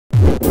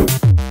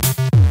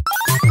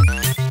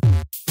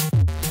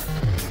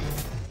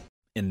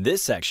In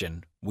this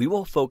section, we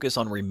will focus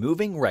on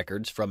removing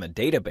records from a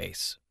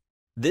database.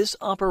 This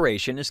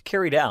operation is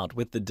carried out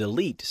with the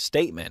delete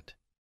statement.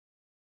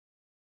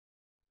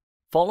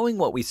 Following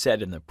what we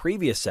said in the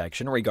previous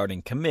section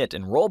regarding commit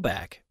and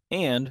rollback,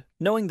 and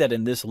knowing that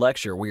in this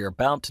lecture we are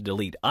about to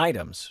delete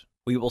items,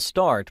 we will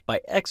start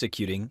by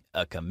executing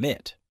a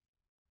commit.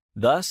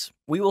 Thus,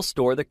 we will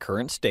store the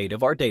current state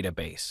of our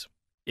database.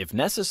 If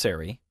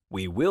necessary,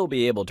 we will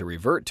be able to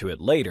revert to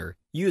it later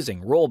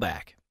using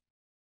rollback.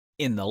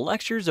 In the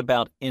lectures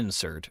about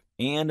insert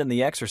and in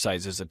the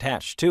exercises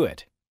attached to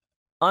it,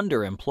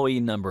 under employee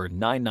number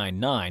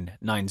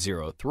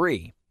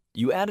 999903,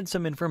 you added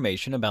some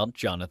information about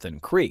Jonathan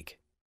Creek.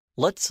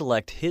 Let's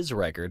select his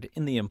record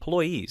in the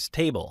employees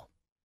table.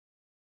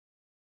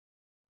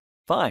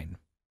 Fine.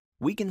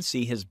 We can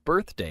see his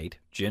birth date,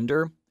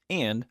 gender,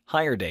 and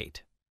hire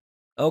date.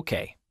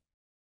 Okay.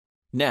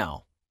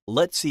 Now,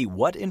 let's see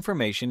what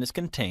information is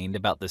contained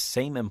about the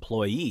same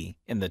employee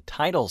in the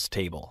titles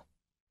table.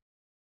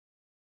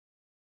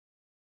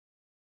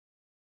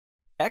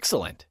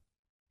 Excellent!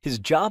 His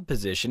job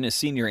position is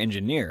senior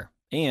engineer,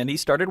 and he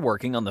started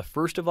working on the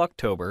 1st of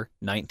October,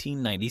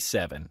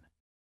 1997.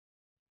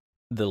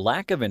 The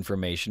lack of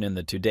information in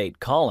the to-date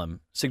column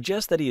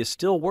suggests that he is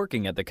still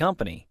working at the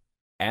company.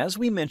 As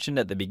we mentioned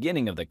at the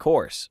beginning of the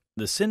course,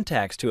 the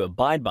syntax to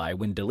abide by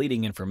when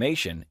deleting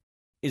information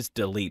is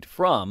delete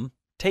from,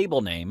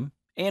 table name,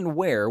 and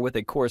where with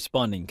a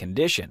corresponding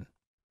condition.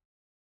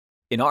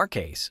 In our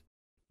case,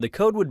 the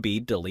code would be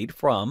delete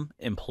from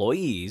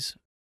employees,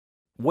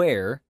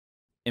 where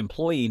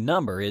employee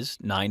number is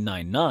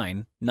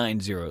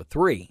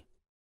 999903.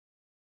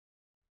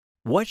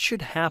 What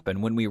should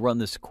happen when we run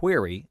this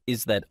query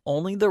is that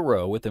only the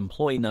row with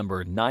employee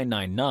number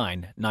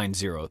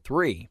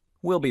 999903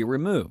 will be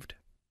removed.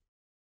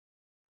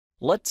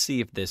 Let's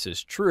see if this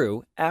is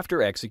true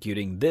after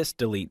executing this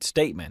delete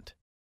statement.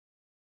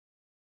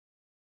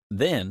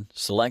 Then,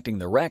 selecting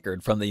the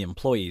record from the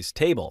employees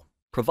table,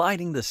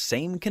 providing the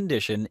same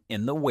condition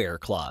in the where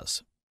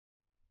clause.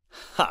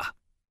 Ha!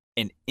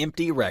 An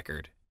empty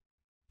record.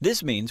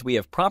 This means we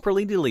have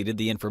properly deleted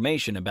the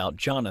information about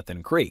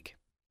Jonathan Creek.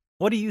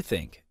 What do you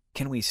think?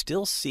 Can we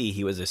still see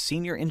he was a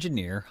senior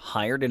engineer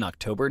hired in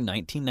October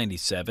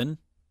 1997?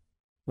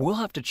 We'll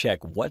have to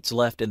check what's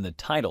left in the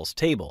titles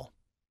table.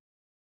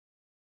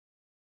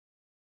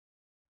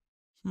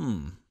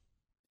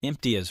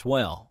 Empty as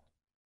well.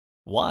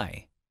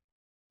 Why?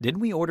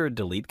 Didn't we order a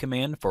delete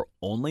command for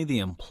only the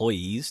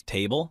employees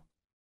table?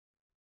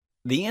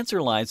 The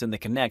answer lies in the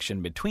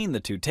connection between the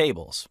two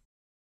tables.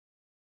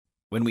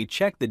 When we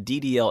check the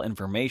DDL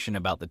information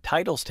about the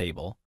titles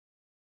table,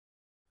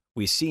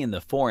 we see in the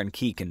foreign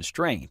key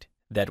constraint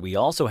that we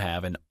also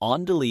have an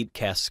onDelete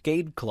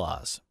cascade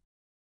clause.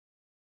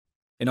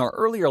 In our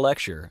earlier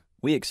lecture,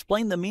 we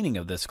explained the meaning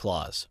of this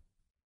clause.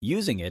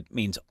 Using it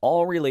means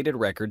all related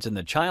records in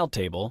the child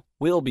table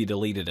will be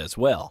deleted as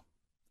well.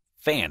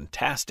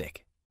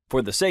 Fantastic!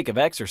 For the sake of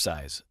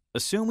exercise,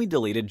 assume we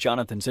deleted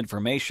Jonathan's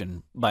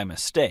information by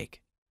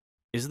mistake.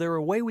 Is there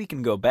a way we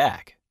can go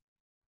back?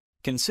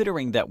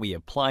 Considering that we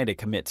applied a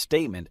commit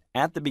statement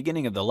at the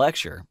beginning of the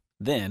lecture,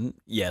 then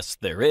yes,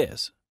 there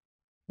is.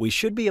 We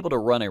should be able to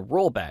run a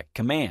rollback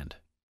command.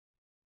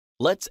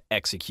 Let's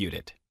execute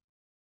it.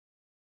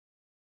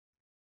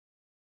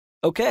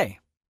 Okay.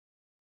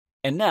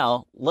 And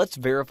now, let's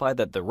verify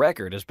that the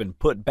record has been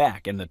put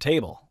back in the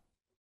table.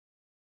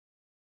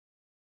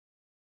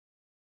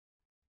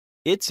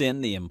 It's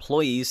in the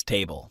employees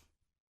table.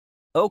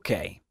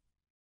 Okay.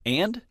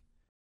 And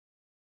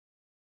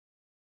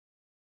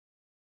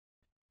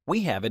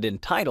we have it in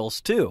titles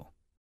too.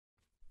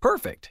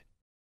 Perfect.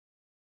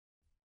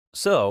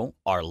 So,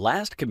 our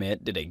last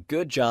commit did a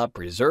good job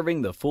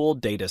preserving the full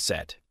data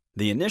set,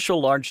 the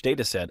initial large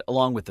data set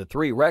along with the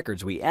 3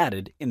 records we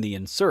added in the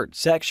insert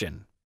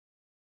section.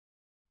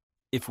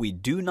 If we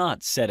do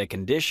not set a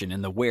condition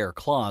in the where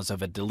clause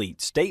of a delete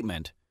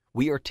statement,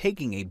 we are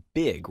taking a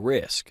big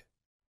risk.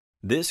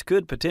 This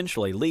could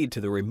potentially lead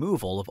to the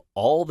removal of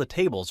all the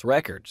table's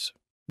records.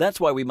 That's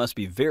why we must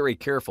be very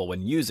careful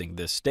when using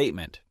this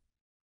statement.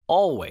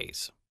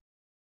 Always.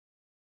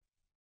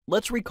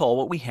 Let's recall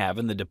what we have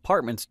in the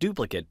department's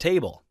duplicate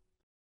table.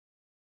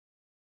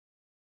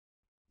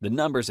 The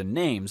numbers and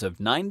names of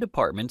 9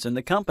 departments in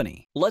the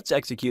company. Let's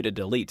execute a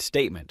delete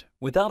statement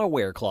without a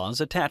where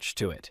clause attached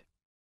to it.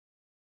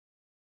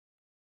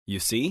 You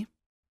see,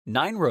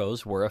 9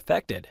 rows were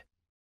affected.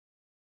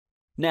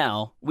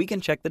 Now, we can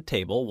check the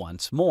table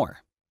once more.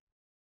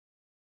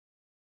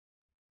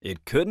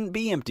 It couldn't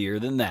be emptier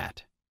than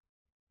that.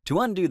 To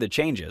undo the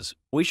changes,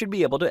 we should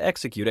be able to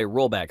execute a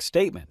rollback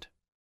statement.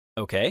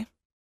 Okay?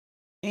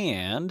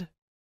 And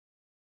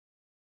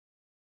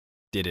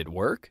did it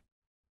work?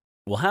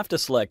 We'll have to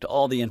select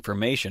all the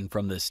information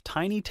from this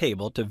tiny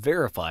table to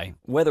verify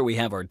whether we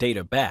have our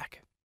data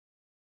back.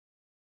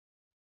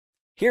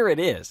 Here it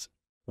is,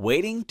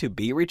 waiting to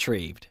be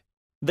retrieved.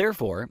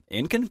 Therefore,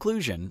 in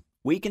conclusion,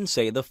 we can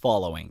say the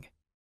following.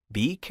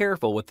 Be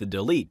careful with the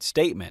delete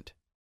statement.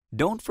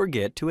 Don't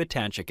forget to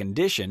attach a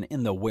condition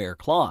in the where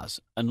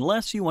clause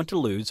unless you want to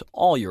lose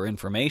all your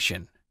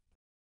information.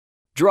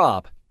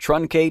 Drop,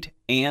 truncate,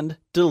 and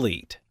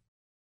delete.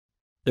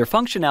 Their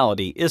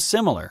functionality is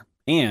similar,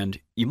 and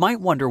you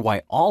might wonder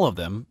why all of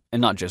them,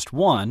 and not just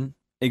one,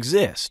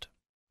 exist.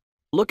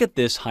 Look at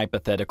this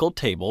hypothetical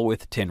table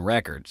with 10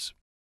 records.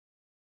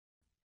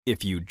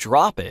 If you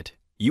drop it,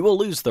 you will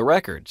lose the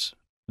records,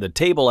 the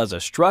table as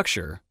a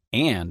structure,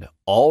 and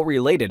all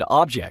related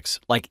objects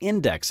like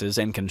indexes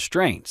and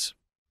constraints.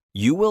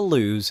 You will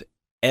lose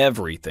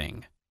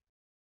everything.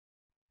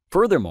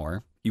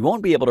 Furthermore, you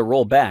won't be able to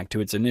roll back to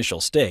its initial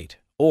state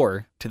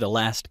or to the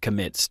last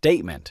commit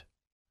statement.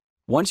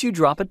 Once you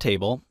drop a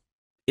table,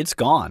 it's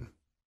gone.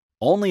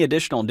 Only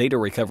additional data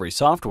recovery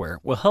software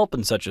will help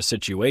in such a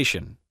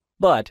situation,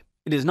 but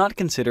it is not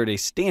considered a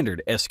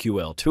standard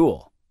SQL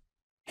tool.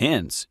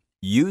 Hence,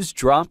 use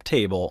drop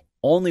table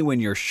only when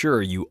you're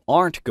sure you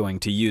aren't going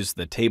to use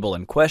the table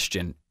in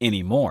question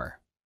anymore.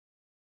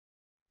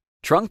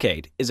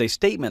 Truncate is a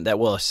statement that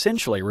will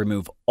essentially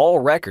remove all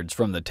records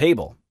from the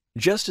table,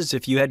 just as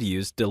if you had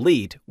used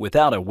delete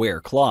without a where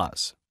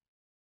clause.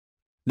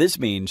 This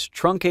means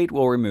truncate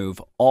will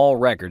remove all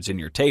records in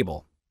your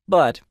table,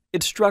 but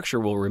its structure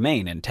will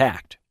remain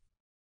intact.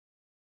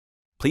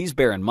 Please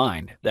bear in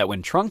mind that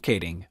when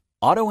truncating,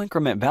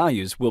 auto-increment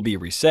values will be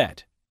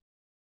reset.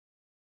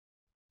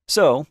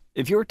 So,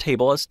 if your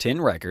table has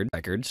 10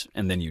 records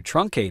and then you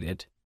truncate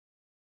it,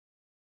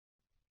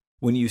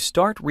 when you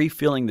start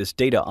refilling this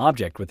data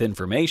object with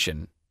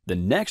information, the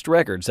next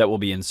records that will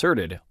be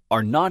inserted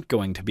are not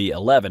going to be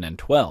 11 and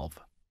 12.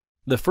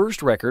 The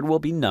first record will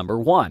be number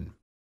 1.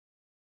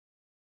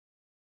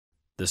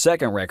 The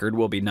second record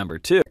will be number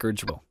 2,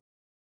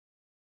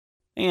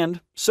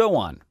 and so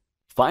on.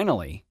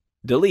 Finally,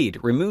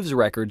 delete removes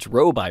records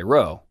row by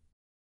row.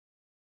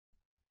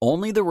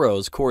 Only the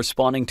rows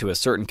corresponding to a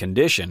certain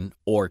condition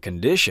or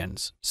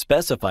conditions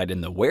specified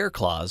in the where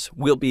clause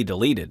will be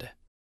deleted.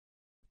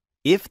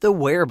 If the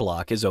where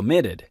block is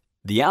omitted,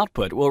 the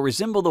output will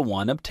resemble the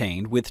one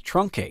obtained with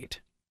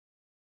truncate.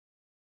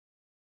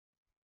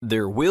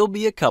 There will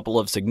be a couple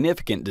of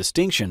significant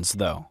distinctions,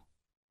 though.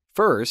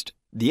 First,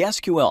 the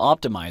SQL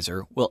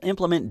optimizer will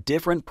implement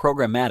different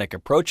programmatic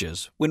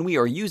approaches when we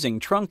are using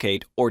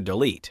truncate or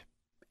delete.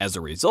 As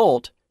a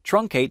result,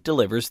 truncate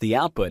delivers the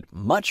output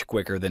much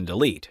quicker than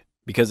delete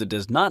because it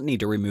does not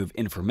need to remove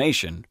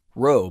information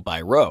row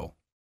by row.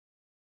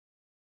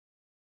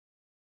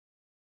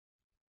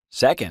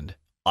 Second,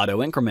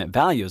 auto-increment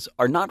values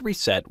are not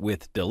reset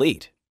with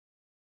delete.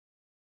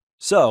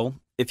 So,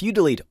 if you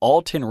delete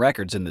all 10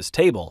 records in this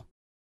table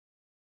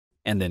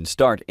and then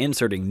start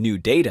inserting new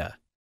data,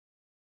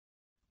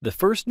 the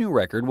first new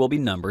record will be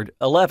numbered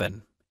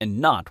 11 and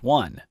not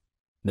 1.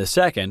 The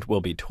second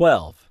will be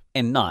 12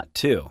 and not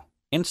 2,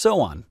 and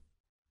so on.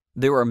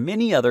 There are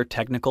many other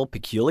technical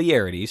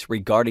peculiarities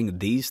regarding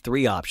these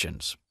 3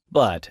 options,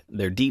 but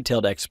their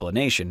detailed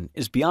explanation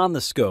is beyond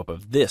the scope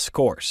of this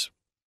course.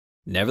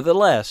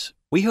 Nevertheless,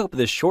 we hope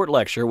this short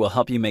lecture will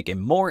help you make a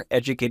more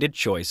educated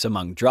choice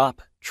among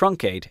drop,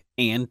 truncate,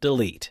 and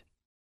delete.